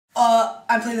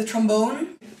I play the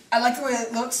trombone. I like the way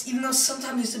it looks, even though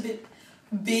sometimes it's a bit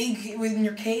big within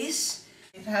your case.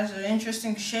 It has an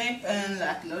interesting shape and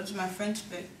like loads of my friends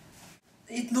play.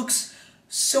 It looks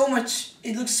so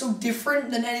different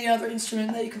than any other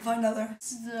instrument that you can find out there.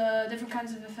 It's the different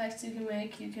kinds of effects you can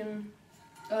make. You can,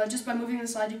 just by moving the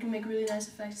slide, you can make really nice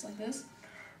effects like this.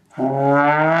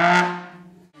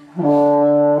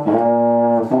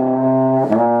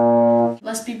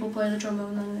 Less people play the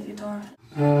trombone than the guitar.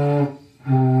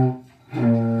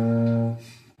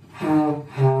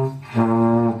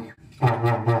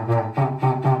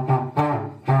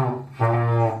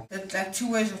 There are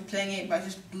two ways of playing it, by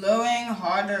just blowing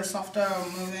harder, softer, or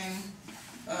moving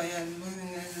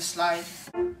the slide.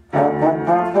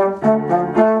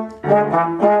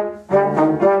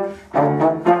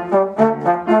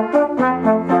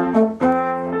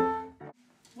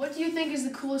 What do you think is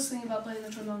the coolest thing about playing the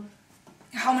trombone?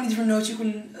 How many different notes you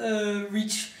can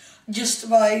reach just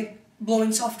by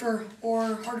blowing softer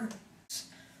or harder. It's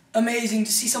amazing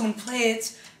to see someone play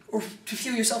it or to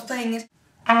feel yourself playing it.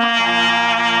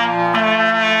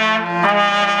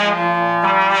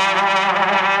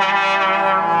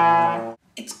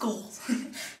 It's gold.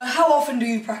 How often do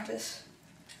you practice?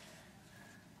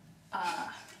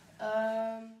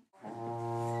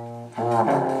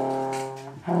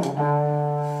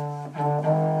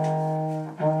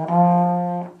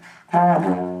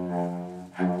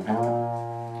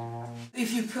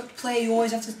 If you play, you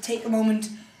always have to take a moment,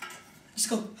 just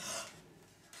go.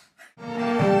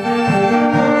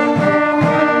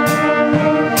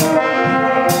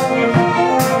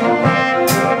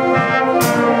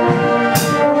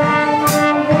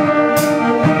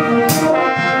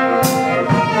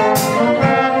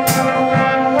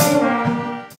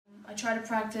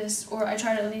 I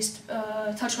try to at least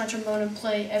touch my trombone and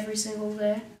play every single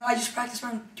day. I just practice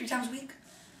around 3 times a week.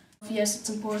 Yes, it's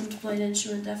important to play an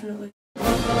instrument, definitely.